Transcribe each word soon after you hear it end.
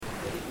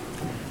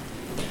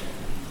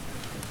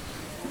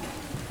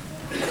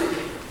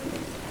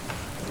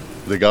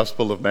The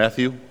Gospel of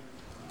Matthew,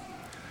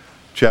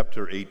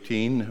 chapter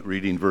 18,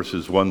 reading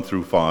verses 1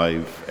 through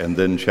 5, and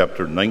then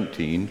chapter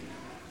 19,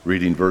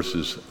 reading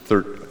verses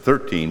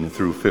 13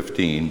 through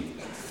 15,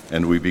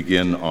 and we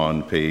begin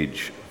on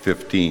page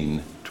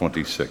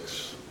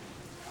 1526.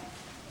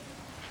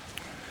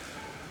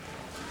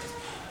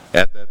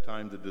 At that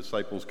time the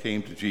disciples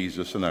came to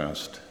Jesus and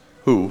asked,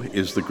 "Who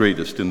is the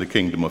greatest in the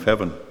kingdom of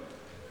heaven?"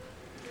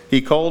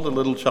 He called a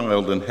little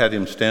child and had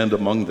him stand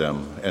among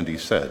them, and he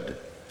said,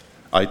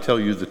 "I tell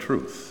you the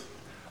truth,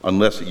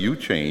 unless you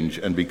change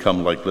and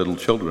become like little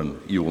children,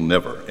 you will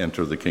never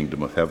enter the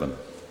kingdom of heaven.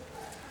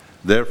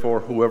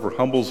 Therefore, whoever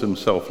humbles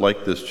himself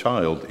like this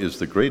child is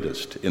the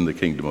greatest in the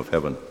kingdom of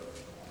heaven.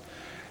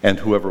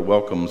 And whoever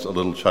welcomes a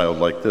little child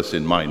like this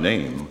in my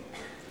name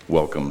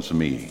welcomes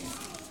me."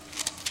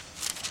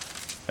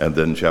 And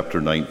then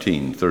chapter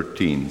 19,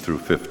 13 through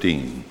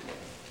 15.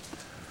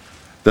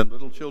 Then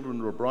little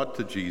children were brought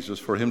to Jesus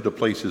for him to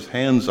place his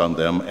hands on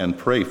them and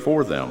pray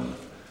for them.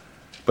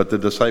 But the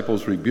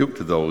disciples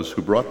rebuked those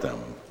who brought them.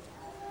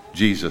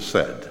 Jesus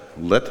said,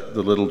 "Let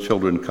the little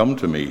children come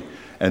to me,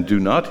 and do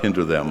not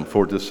hinder them,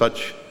 for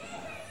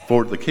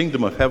the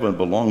kingdom of heaven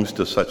belongs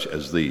to such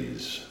as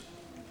these."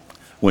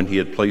 When he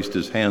had placed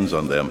his hands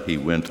on them, he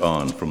went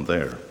on from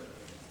there.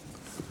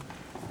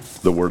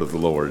 The word of the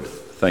Lord.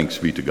 Thanks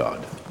be to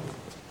God.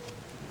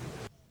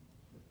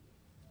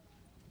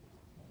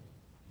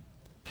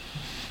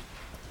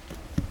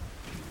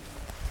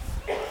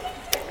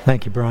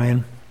 Thank you,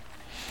 Brian.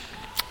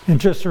 And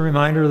just a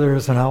reminder, there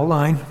is an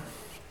outline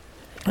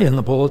in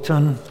the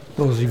bulletin.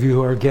 Those of you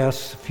who are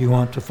guests, if you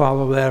want to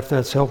follow that, if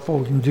that's helpful,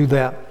 you can do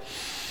that.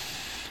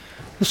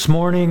 This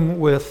morning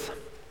with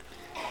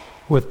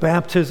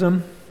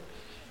baptism,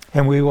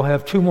 and we will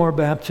have 2 more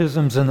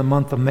baptisms in the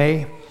month of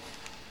May,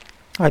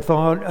 I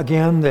thought,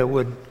 again, that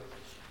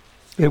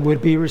it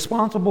would be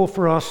responsible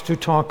for us to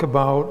talk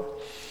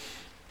about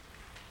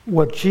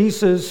what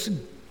the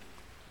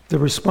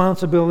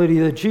responsibility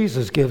that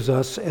Jesus gives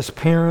us as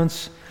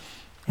parents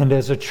and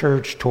as a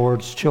church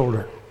towards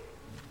children.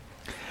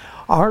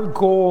 Our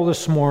goal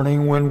this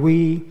morning, when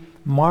we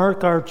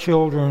mark our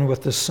children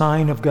with the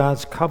sign of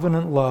God's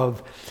covenant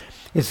love,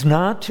 is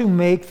not to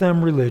make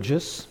them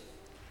religious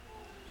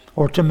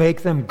or to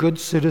make them good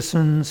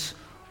citizens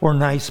or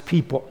nice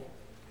people.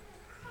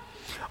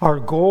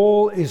 Our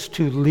goal is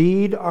to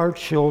lead our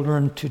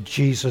children to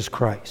Jesus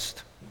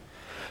Christ,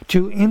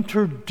 to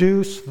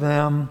introduce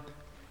them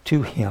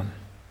to Him.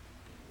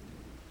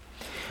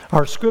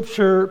 Our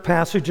scripture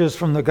passages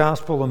from the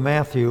Gospel of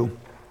Matthew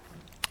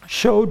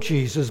show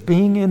Jesus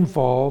being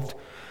involved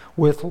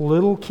with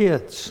little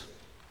kids.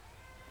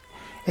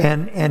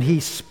 And he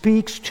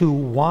speaks to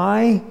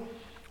why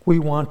we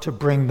want to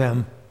bring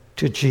them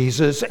to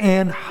Jesus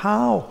and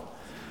how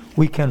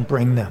we can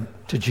bring them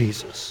to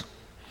Jesus.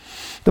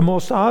 The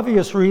most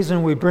obvious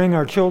reason we bring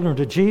our children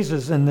to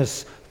Jesus in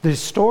these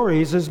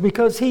stories is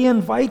because he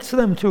invites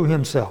them to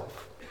himself.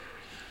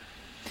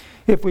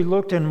 If we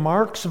looked in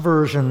Mark's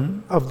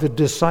version of the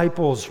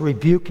disciples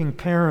rebuking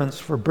parents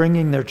for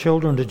bringing their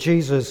children to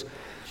Jesus,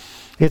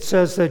 it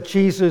says that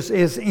Jesus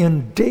is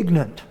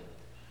indignant.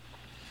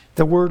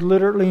 The word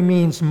literally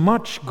means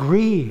much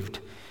grieved.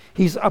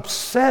 He's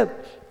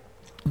upset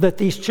that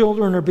these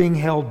children are being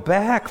held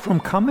back from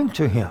coming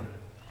to him.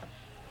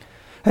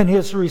 And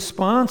his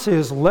response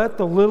is, "Let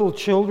the little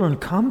children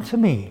come to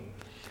me.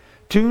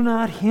 Do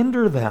not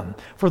hinder them,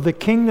 for the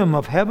kingdom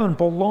of heaven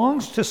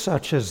belongs to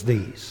such as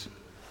these."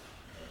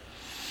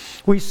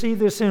 We see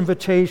this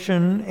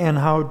invitation and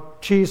how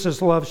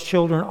Jesus loves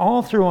children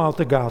all throughout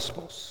the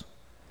Gospels.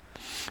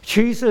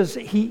 Jesus,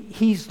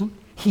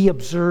 he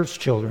observes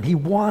children. He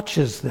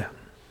watches them.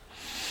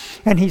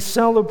 And he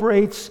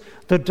celebrates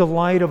the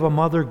delight of a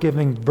mother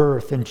giving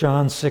birth in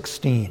John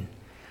 16.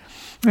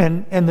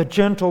 And the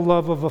gentle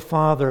love of a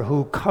father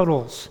who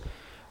cuddles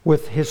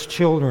with his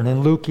children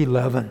in Luke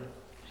 11.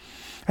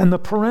 And the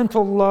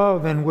parental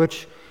love in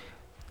which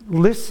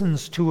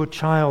listens to a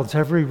child's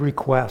every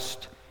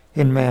request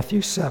in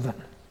Matthew 7.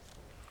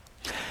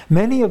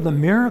 Many of the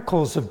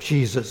miracles of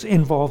Jesus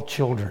involve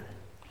children.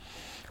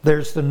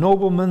 There's the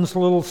nobleman's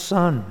little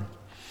son,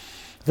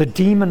 the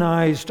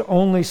demonized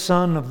only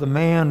son of the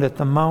man at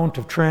the Mount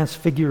of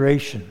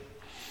Transfiguration,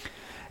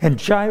 and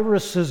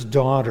Jairus'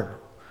 daughter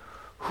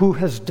who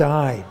has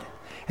died.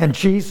 And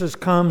Jesus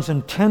comes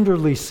and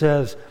tenderly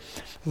says,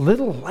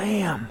 "Little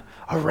lamb,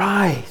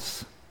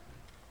 arise."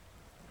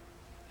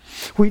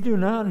 We do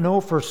not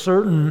know for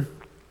certain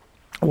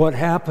what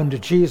happened to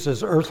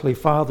Jesus' earthly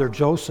father,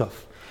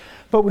 Joseph,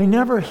 but we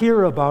never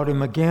hear about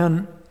him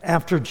again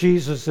after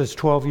Jesus is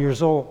 12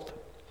 years old.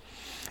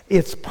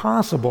 It's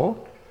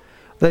possible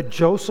that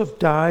Joseph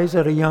dies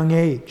at a young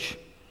age,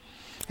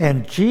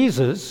 and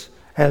Jesus,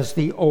 as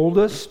the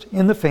oldest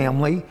in the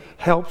family,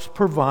 helps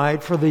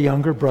provide for the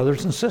younger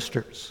brothers and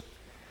sisters.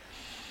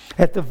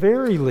 At the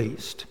very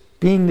least,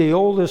 being the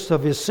oldest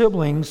of his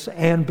siblings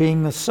and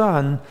being the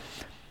son,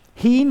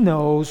 he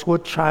knows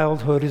what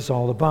childhood is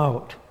all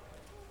about.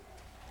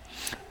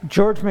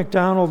 George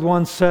MacDonald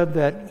once said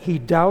that he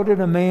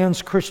doubted a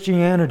man's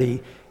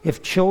Christianity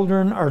if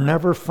children are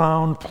never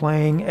found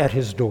playing at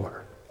his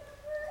door.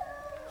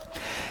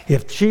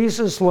 If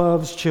Jesus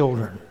loves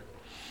children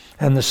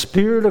and the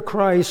Spirit of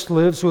Christ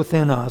lives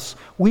within us,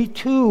 we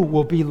too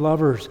will be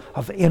lovers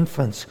of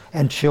infants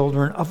and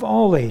children of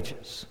all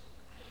ages.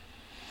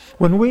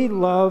 When we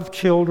love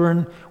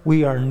children,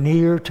 we are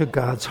near to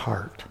God's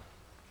heart.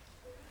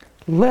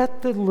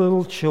 Let the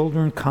little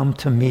children come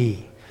to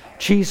me.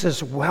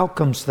 Jesus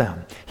welcomes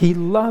them. He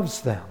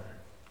loves them.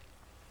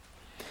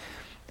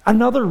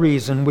 Another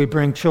reason we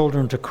bring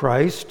children to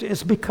Christ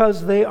is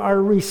because they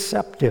are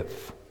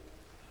receptive.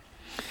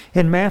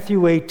 In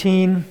Matthew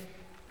 18,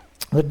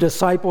 the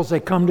disciples, they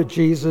come to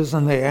Jesus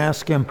and they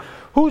ask him,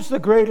 who's the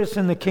greatest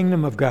in the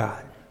kingdom of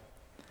God?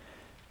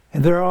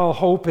 And they're all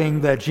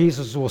hoping that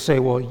Jesus will say,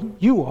 well,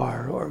 you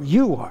are, or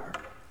you are.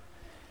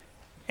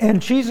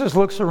 And Jesus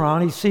looks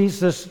around, he sees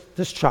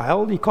this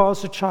child, he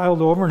calls the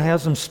child over and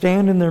has him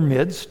stand in their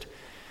midst.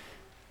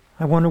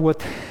 I wonder what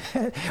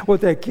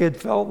that kid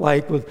felt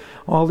like with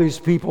all these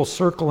people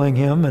circling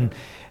him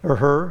or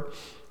her.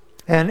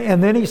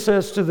 And then he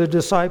says to the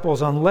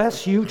disciples,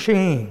 unless you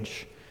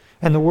change,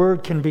 and the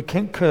word can be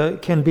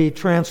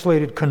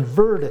translated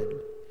converted,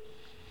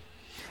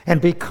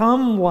 and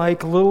become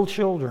like little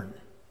children,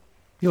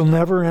 you'll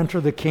never enter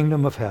the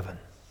kingdom of heaven.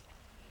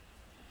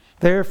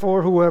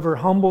 Therefore, whoever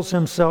humbles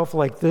himself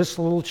like this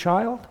little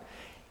child,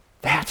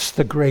 that's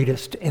the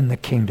greatest in the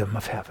kingdom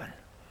of heaven.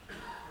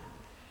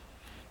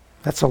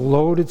 That's a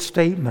loaded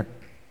statement.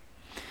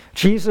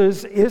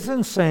 Jesus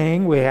isn't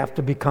saying we have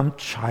to become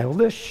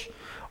childish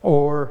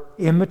or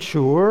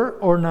immature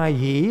or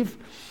naive,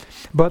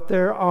 but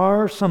there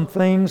are some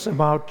things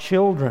about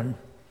children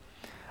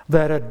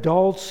that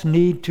adults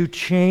need to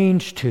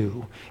change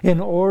to in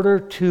order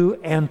to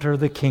enter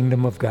the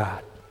kingdom of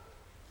God.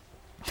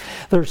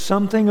 There's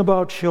something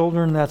about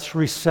children that's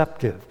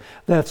receptive,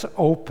 that's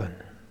open.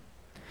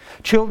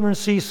 Children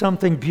see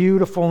something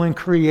beautiful in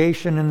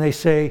creation and they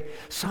say,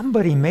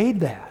 somebody made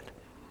that.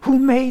 Who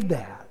made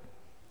that?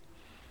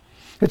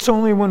 It's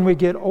only when we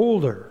get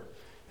older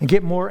and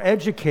get more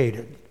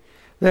educated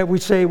that we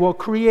say, well,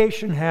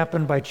 creation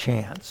happened by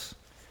chance.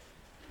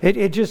 It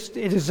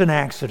is an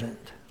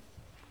accident.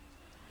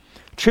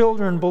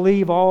 Children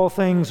believe all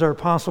things are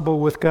possible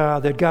with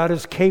God, that God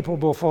is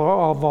capable of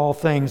all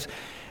things.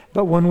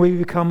 But when we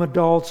become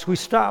adults, we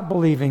stop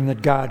believing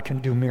that God can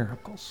do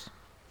miracles.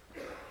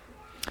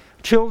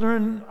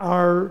 Children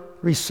are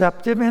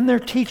receptive and they're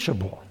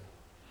teachable.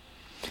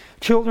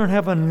 Children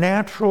have a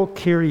natural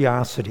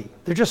curiosity.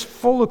 They're just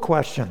full of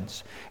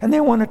questions, and they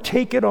want to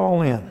take it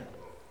all in.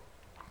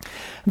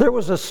 There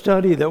was a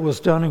study that was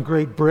done in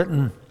Great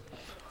Britain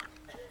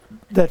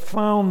that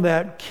found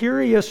that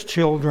curious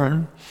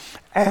children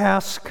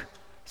ask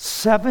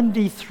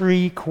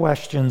 73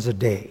 questions a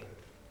day.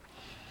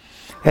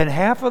 And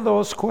half of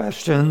those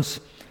questions,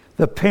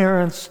 the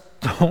parents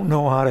don't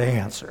know how to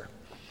answer.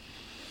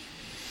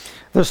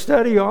 The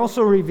study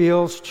also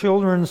reveals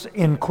children's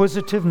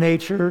inquisitive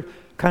nature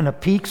kind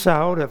of peaks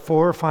out at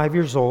 4 or 5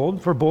 years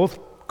old for both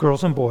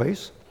girls and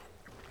boys.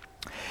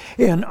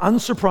 And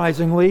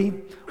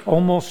unsurprisingly,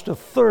 almost a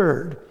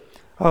third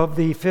of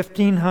the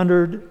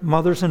 1,500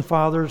 mothers and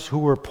fathers who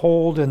were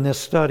polled in this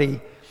study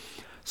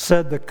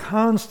said the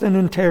constant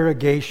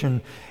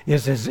interrogation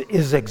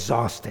is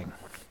exhausting.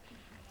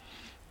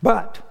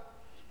 But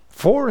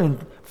 4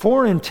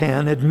 in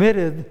 10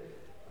 admitted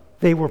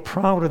they were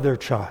proud of their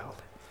child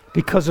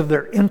because of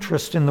their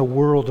interest in the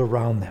world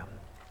around them.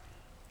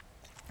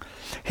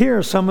 Here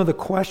are some of the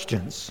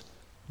questions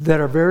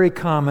that are very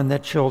common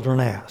that children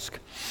ask.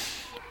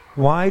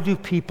 Why do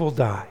people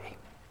die?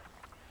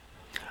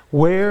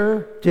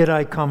 Where did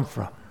I come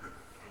from?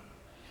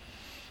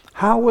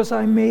 How was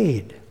I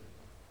made?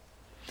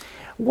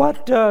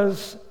 What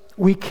does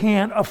 "we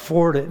can't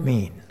afford it"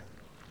 mean?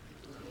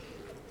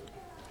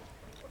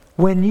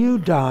 When you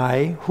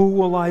die, who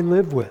will I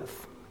live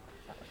with?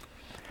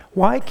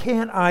 Why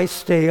can't I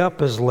stay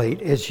up as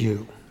late as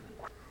you?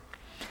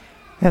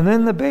 And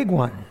then the big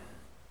one.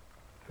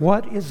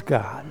 What is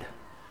God?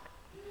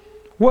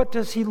 What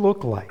does he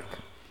look like?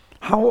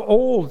 How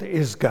old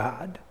is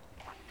God?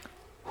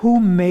 Who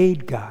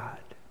made God?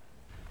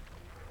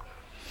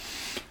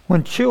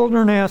 When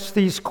children ask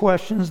these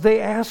questions,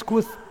 they ask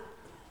with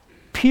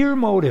pure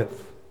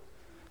motive.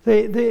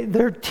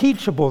 They're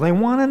teachable. They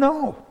want to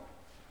know.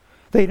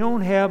 They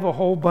don't have a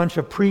whole bunch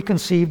of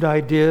preconceived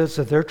ideas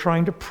that they're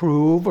trying to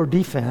prove or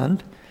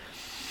defend.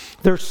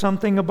 There's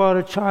something about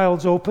a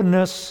child's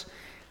openness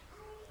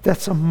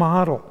that's a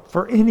model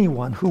for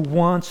anyone who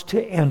wants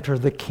to enter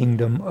the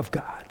kingdom of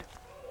God.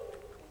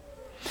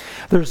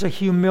 There's a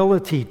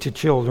humility to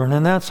children,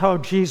 and that's how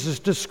Jesus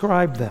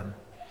described them.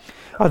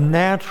 A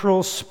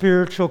natural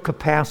spiritual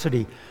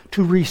capacity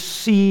to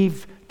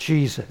receive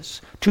Jesus,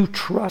 to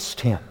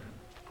trust him.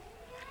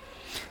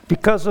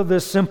 Because of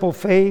this simple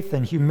faith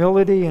and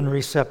humility and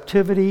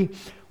receptivity,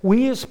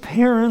 we as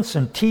parents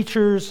and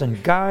teachers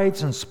and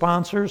guides and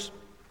sponsors,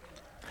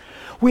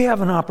 we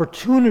have an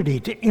opportunity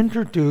to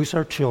introduce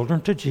our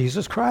children to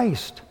Jesus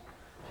Christ.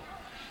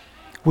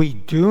 We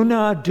do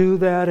not do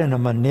that in a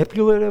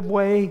manipulative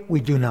way. We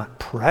do not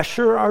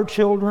pressure our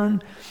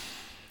children.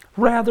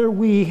 Rather,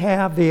 we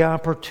have the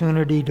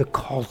opportunity to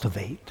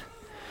cultivate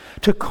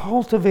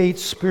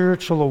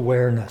spiritual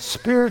awareness,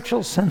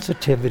 spiritual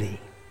sensitivity.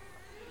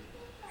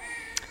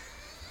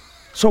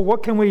 So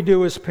what can we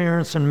do as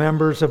parents and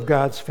members of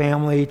God's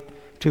family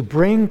to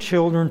bring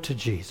children to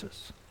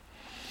Jesus?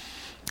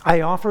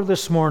 I offer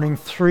this morning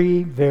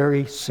 3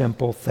 very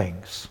simple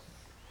things.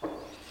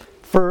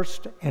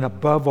 First, and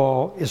above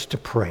all, is to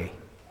pray.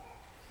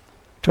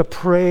 To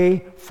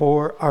pray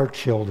for our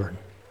children.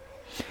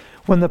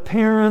 When the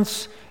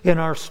parents in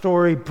our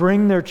story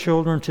bring their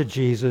children to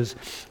Jesus,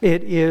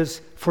 it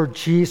is for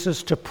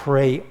Jesus to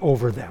pray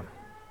over them.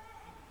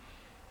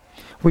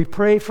 We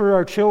pray for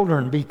our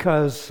children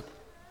because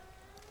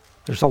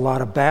there's a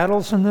lot of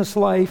battles in this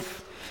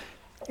life,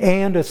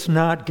 and it's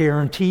not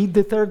guaranteed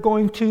that they're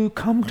going to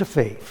come to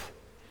faith.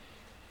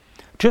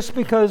 Just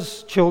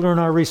because children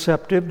are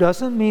receptive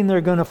doesn't mean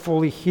they're going to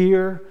fully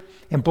hear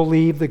and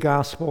believe the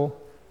gospel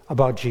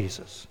about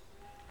Jesus.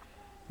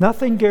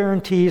 Nothing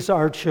guarantees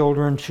our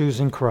children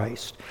choosing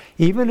Christ,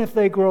 even if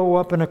they grow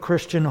up in a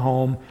Christian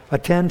home,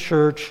 attend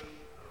church,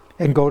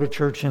 and go to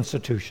church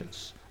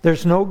institutions.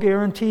 There's no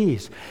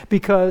guarantees,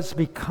 because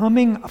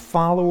becoming a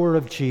follower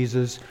of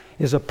Jesus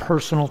is a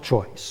personal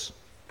choice.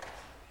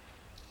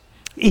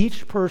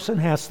 Each person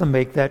has to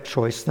make that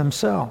choice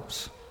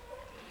themselves.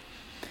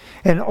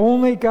 And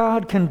only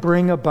God can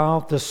bring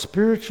about the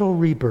spiritual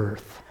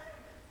rebirth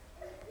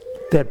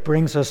that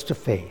brings us to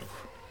faith.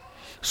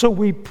 So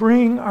we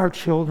bring our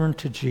children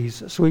to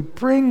Jesus. We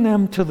bring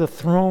them to the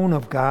throne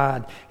of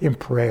God in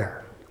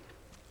prayer.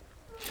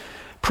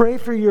 Pray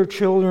for your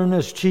children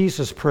as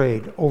Jesus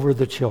prayed over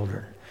the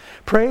children.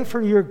 Pray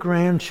for your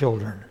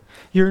grandchildren,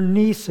 your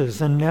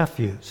nieces and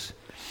nephews,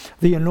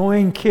 the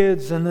annoying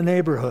kids in the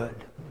neighborhood.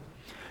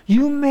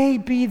 You may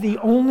be the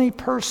only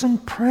person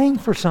praying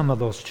for some of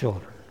those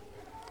children.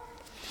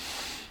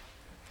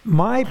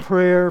 My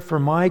prayer for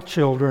my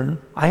children,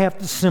 I have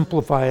to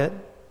simplify it,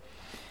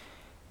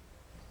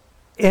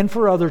 and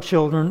for other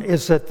children,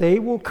 is that they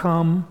will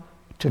come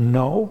to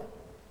know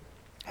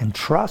and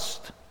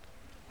trust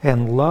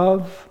and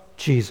love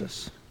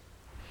Jesus,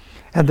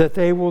 and that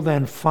they will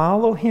then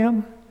follow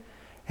Him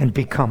and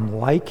become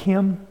like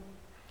Him,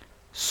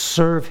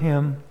 serve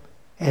Him,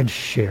 and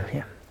share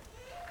Him.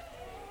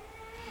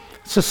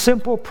 It's a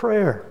simple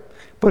prayer,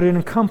 but it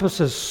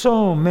encompasses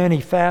so many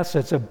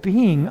facets of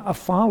being a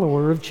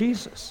follower of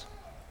Jesus.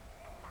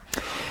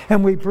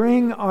 And we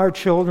bring our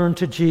children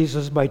to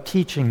Jesus by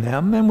teaching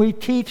them, and we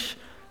teach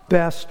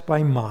best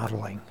by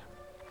modeling.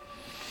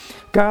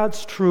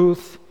 God's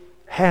truth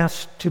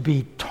has to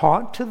be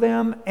taught to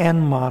them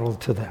and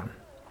modeled to them.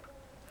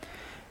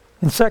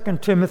 In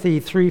 2 Timothy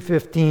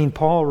 3:15,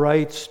 Paul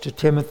writes to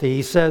Timothy,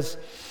 he says,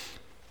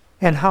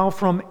 "And how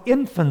from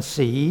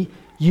infancy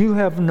you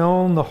have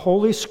known the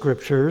Holy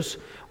Scriptures,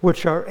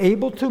 which are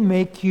able to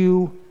make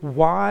you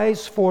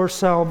wise for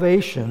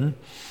salvation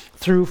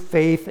through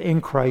faith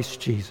in Christ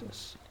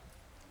Jesus."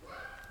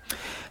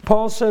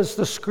 Paul says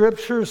the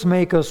Scriptures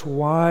make us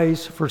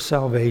wise for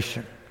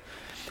salvation.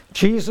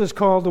 Jesus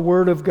called the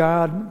Word of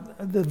God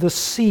the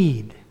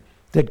seed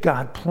that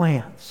God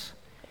plants.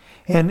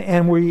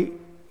 And we're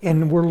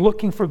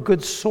looking for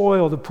good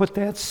soil to put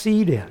that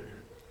seed in.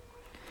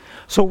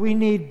 So we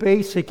need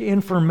basic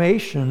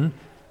information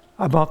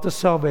about the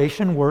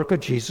salvation work of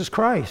Jesus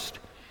Christ.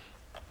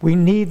 We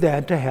need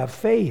that to have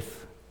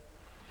faith.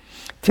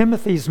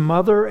 Timothy's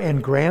mother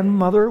and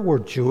grandmother were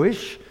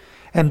Jewish,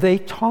 and they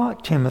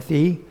taught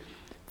Timothy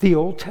the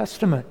Old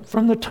Testament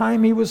from the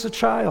time he was a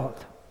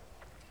child.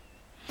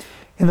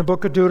 In the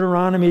book of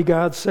Deuteronomy,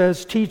 God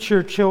says, "Teach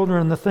your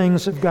children the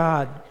things of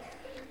God.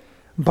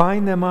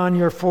 Bind them on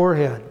your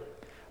forehead.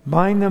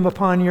 Bind them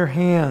upon your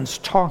hands.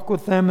 Talk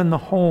with them in the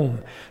home.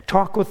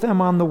 Talk with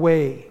them on the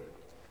way."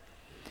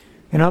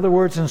 In other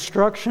words,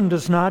 instruction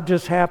does not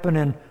just happen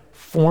in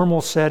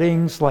formal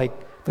settings like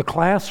the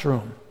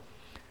classroom,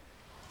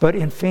 but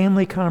in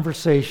family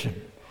conversation,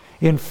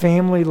 in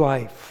family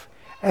life,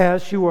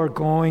 as you are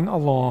going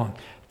along.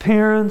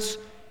 Parents,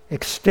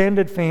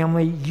 extended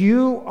family,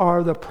 you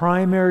are the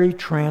primary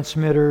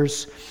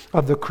transmitters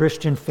of the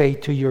Christian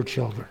faith to your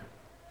children.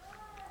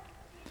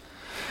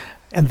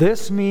 And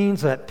this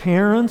means that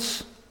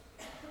parents,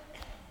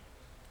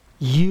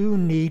 you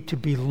need to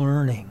be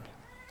learning.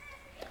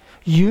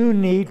 You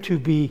need to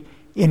be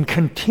in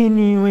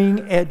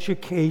continuing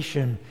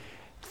education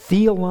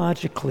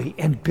theologically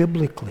and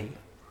biblically.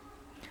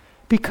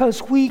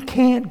 Because we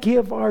can't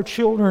give our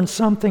children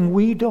something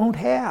we don't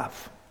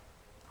have.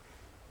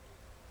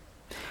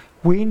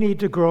 We need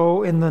to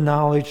grow in the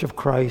knowledge of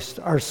Christ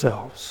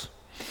ourselves.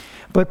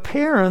 But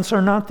parents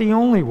are not the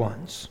only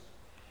ones.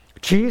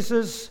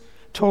 Jesus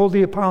told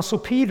the Apostle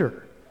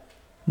Peter,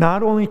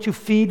 not only to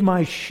feed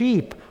my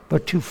sheep,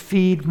 but to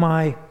feed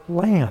my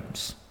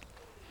lambs.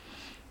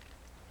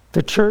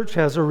 The church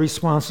has a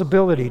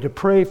responsibility to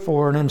pray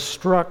for and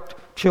instruct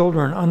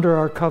children under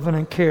our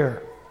covenant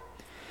care.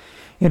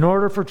 In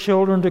order for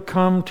children to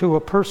come to a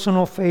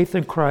personal faith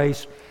in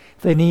Christ,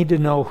 They need to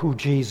know who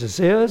Jesus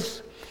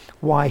is,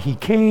 why he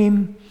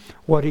came,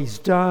 what he's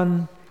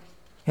done,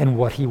 and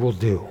what he will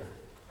do.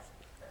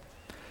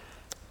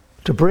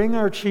 To bring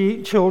our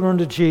children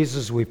to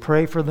Jesus, we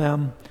pray for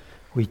them,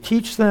 we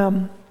teach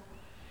them,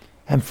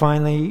 and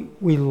finally,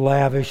 we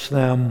lavish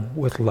them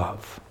with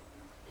love.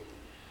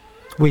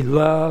 We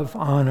love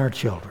on our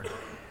children.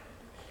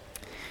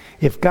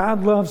 If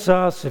God loves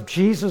us, if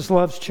Jesus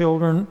loves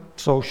children,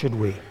 so should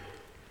we.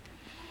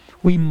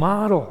 We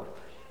model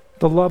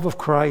the love of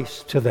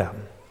Christ to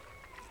them.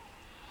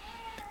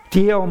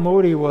 D.L.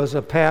 Moody was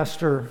a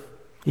pastor,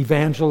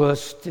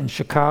 evangelist in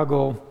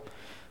Chicago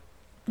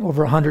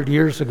over 100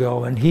 years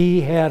ago, and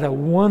he had a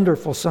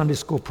wonderful Sunday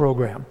school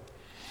program.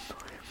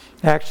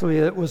 Actually,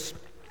 it was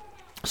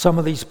some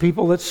of these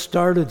people that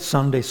started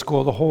Sunday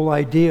school, the whole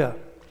idea.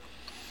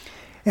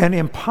 And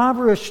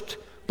impoverished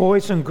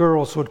boys and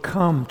girls would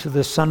come to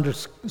this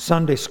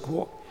Sunday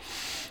school.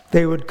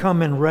 They would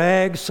come in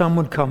rags, some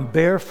would come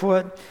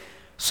barefoot,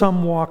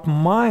 some walked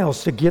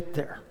miles to get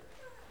there.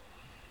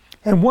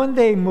 And one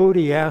day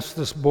Moody asked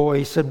this boy,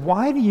 he said,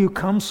 "Why do you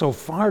come so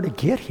far to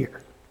get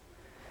here?"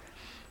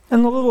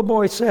 And the little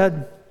boy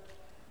said,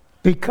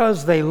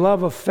 "Because they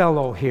love a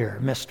fellow here,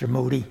 Mr.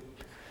 Moody.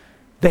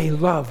 They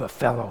love a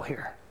fellow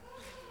here."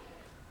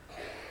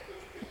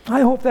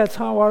 I hope that's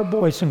how our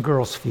boys and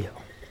girls feel.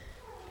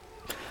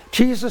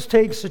 Jesus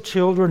takes the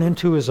children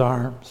into his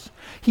arms.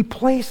 He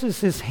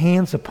places his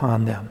hands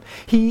upon them.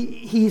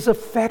 He's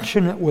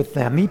affectionate with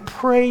them. He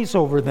prays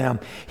over them.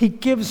 He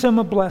gives them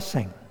a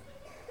blessing.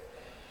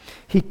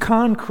 He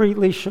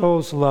concretely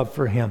shows love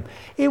for him.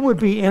 It would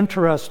be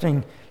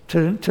interesting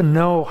to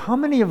know how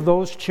many of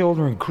those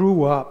children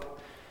grew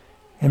up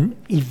and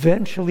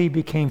eventually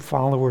became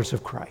followers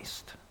of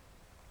Christ.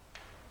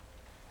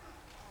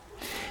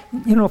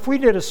 You know, if we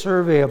did a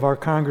survey of our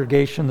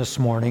congregation this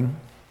morning,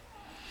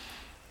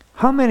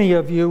 how many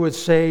of you would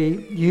say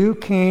you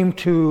came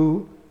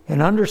to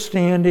an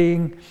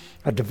understanding,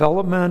 a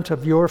development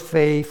of your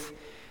faith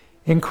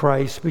in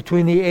Christ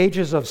between the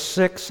ages of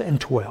 6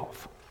 and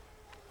 12?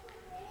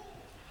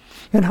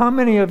 And how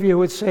many of you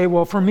would say,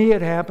 well, for me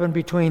it happened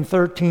between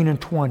 13 and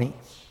 20,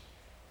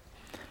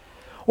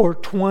 or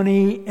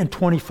 20 and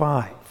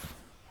 25,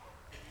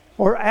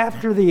 or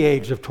after the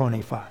age of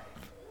 25?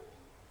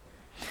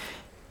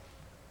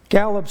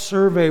 Gallup's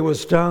survey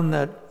was done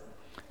that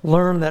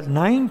learned that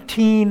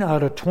 19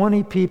 out of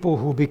 20 people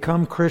who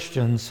become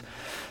Christians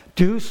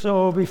do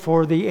so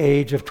before the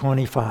age of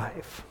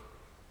 25.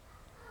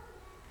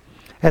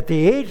 At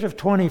the age of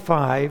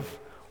 25,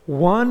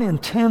 1 in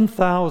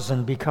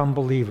 10,000 become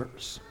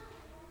believers.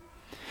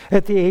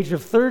 At the age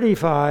of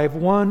 35,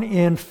 1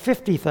 in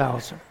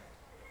 50,000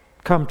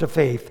 come to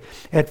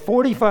faith. At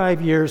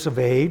 45 years of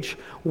age,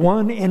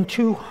 1 in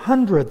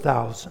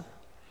 200,000.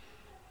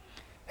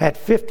 At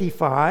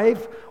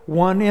 55,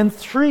 1 in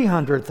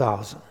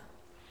 300,000.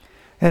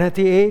 And at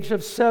the age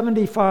of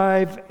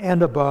 75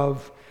 and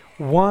above,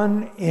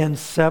 1 in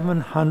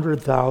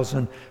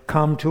 700,000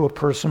 come to a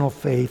personal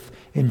faith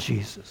in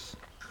Jesus.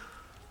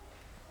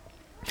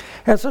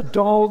 As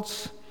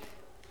adults,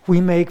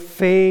 we make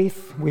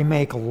faith, we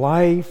make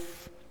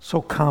life so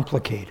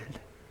complicated.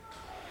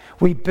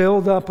 We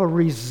build up a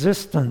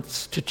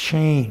resistance to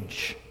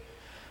change.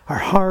 Our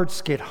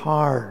hearts get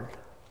hard.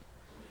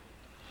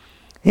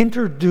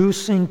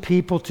 Introducing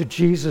people to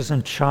Jesus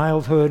in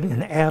childhood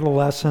and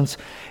adolescence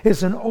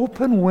is an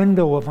open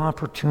window of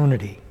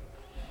opportunity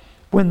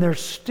when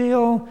there's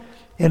still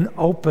an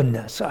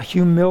openness, a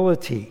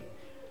humility,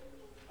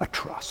 a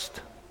trust.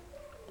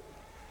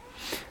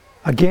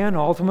 Again,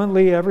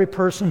 ultimately, every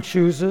person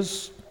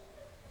chooses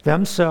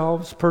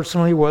themselves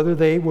personally whether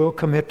they will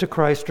commit to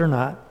Christ or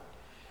not.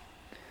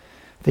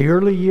 The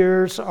early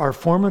years are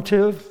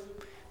formative.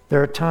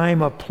 They're a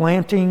time of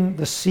planting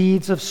the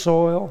seeds of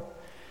soil,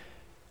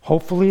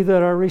 hopefully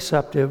that are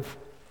receptive,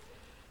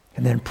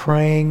 and then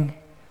praying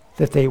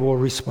that they will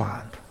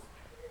respond.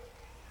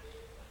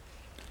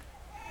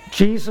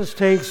 Jesus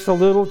takes the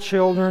little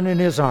children in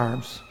his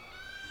arms.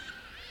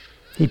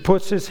 He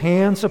puts his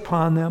hands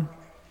upon them.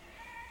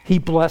 He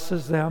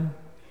blesses them.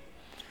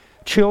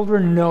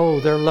 Children know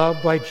they're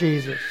loved by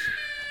Jesus.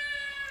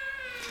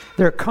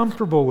 They're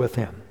comfortable with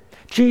him.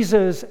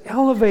 Jesus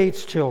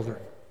elevates children.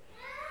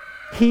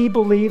 He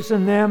believes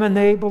in them and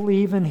they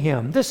believe in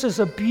him. This is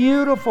a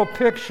beautiful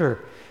picture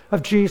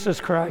of Jesus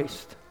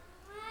Christ.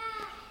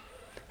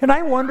 And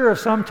I wonder if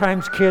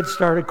sometimes kids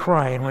started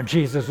crying when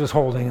Jesus was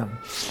holding them.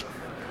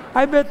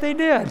 I bet they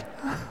did.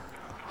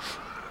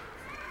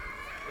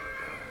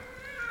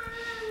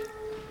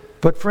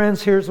 But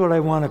friends, here's what I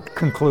want to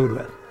conclude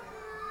with.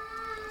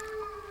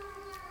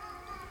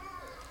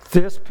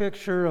 This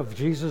picture of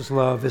Jesus'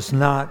 love is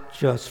not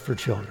just for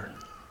children.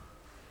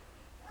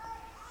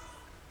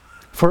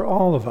 For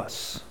all of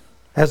us,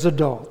 as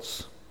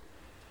adults,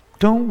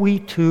 don't we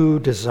too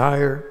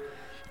desire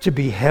to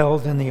be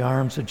held in the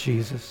arms of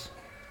Jesus?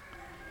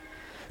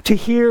 To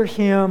hear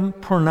him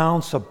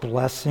pronounce a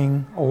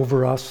blessing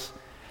over us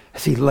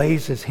as he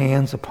lays his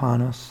hands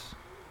upon us?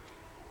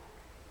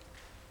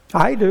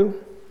 I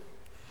do.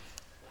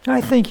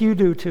 I think you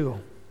do too.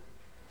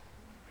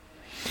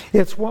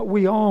 It's what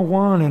we all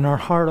want in our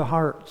heart of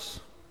hearts.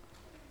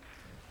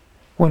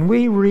 When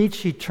we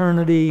reach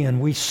eternity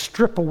and we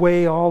strip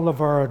away all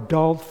of our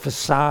adult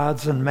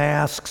facades and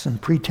masks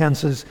and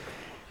pretenses,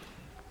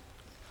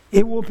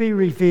 it will be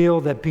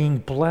revealed that being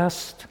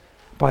blessed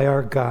by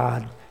our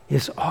God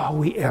is all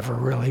we ever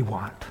really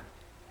want.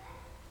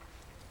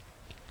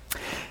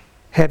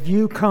 Have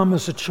you come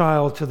as a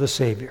child to the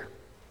Savior?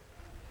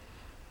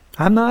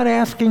 I'm not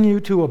asking you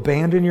to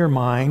abandon your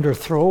mind or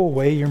throw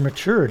away your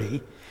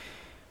maturity.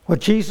 What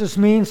Jesus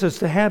means is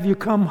to have you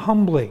come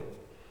humbly,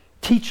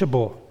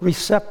 teachable,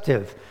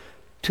 receptive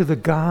to the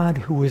God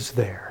who is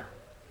there.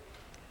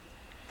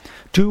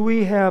 Do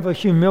we have a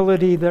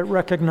humility that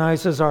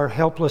recognizes our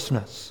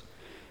helplessness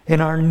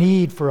and our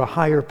need for a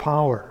higher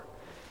power?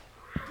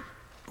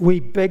 We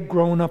big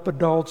grown-up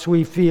adults,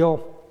 we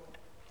feel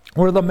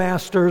we're the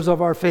masters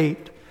of our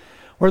fate.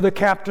 We're the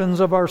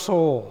captains of our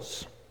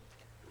souls.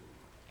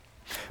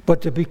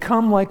 But to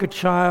become like a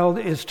child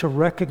is to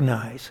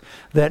recognize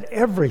that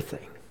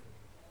everything,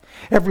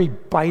 every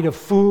bite of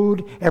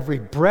food, every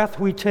breath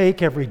we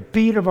take, every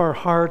beat of our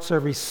hearts,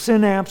 every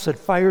synapse that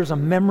fires a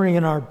memory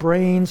in our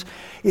brains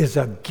is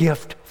a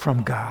gift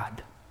from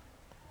God.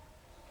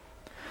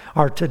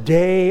 Our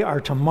today,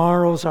 our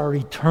tomorrows, our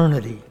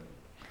eternity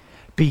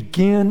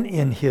begin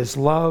in His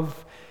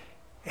love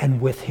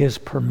and with His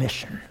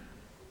permission.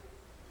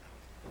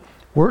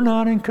 We're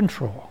not in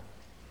control.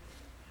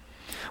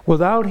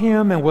 Without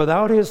Him and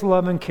without His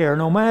love and care,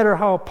 no matter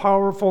how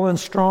powerful and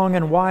strong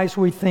and wise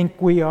we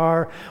think we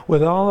are,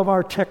 with all of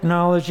our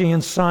technology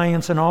and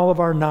science and all of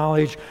our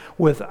knowledge,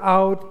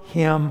 without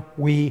Him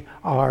we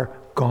are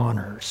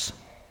goners.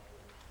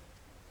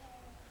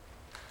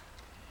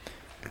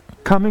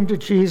 Coming to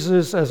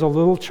Jesus as a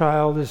little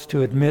child is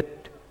to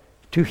admit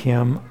to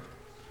Him,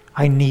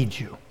 I need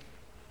you.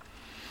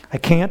 I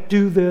can't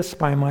do this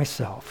by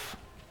myself.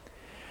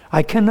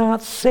 I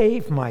cannot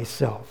save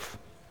myself.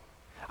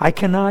 I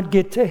cannot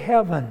get to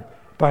heaven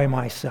by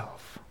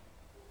myself.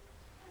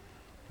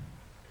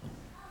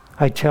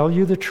 I tell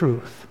you the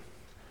truth.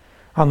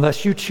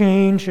 Unless you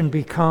change and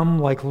become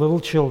like little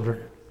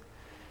children,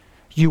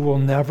 you will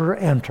never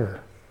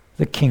enter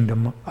the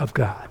kingdom of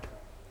God.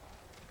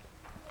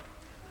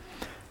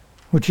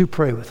 Would you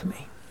pray with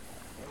me?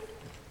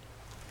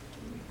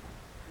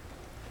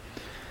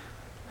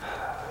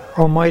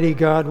 Almighty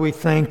God, we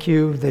thank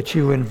you that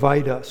you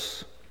invite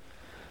us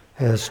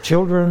as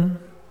children,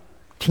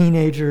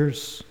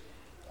 teenagers,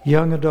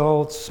 young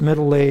adults,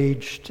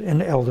 middle-aged,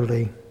 and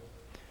elderly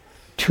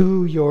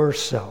to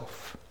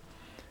yourself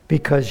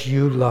because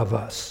you love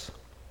us.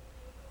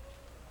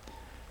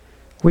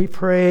 We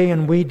pray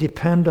and we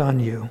depend on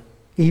you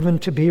even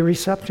to be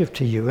receptive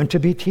to you and to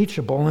be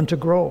teachable and to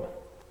grow.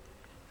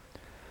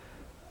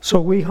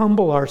 So we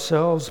humble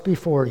ourselves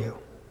before you.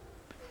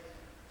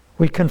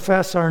 We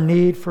confess our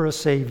need for a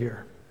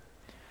Savior.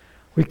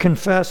 We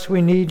confess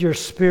we need your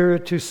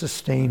Spirit to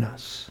sustain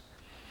us.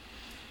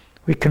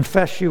 We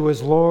confess you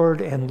as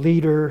Lord and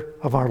leader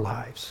of our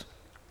lives.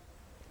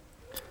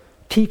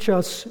 Teach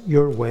us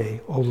your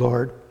way, O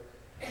Lord.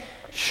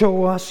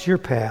 Show us your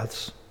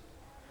paths.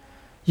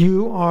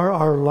 You are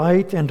our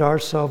light and our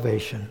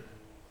salvation.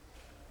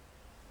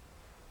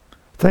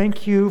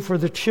 Thank you for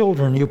the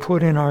children you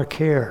put in our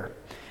care,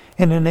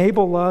 and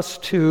enable us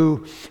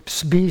to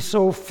be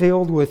so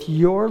filled with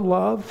your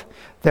love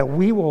that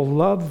we will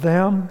love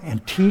them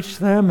and teach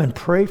them and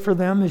pray for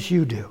them as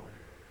you do.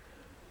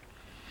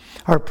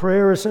 Our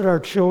prayer is that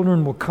our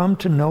children will come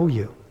to know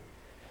you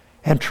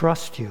and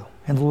trust you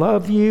and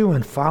love you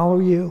and follow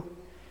you.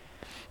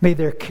 May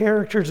their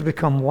characters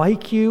become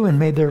like you, and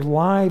may their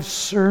lives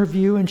serve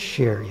you and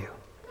share you.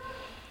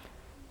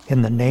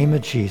 In the name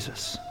of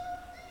Jesus,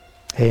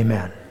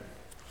 amen.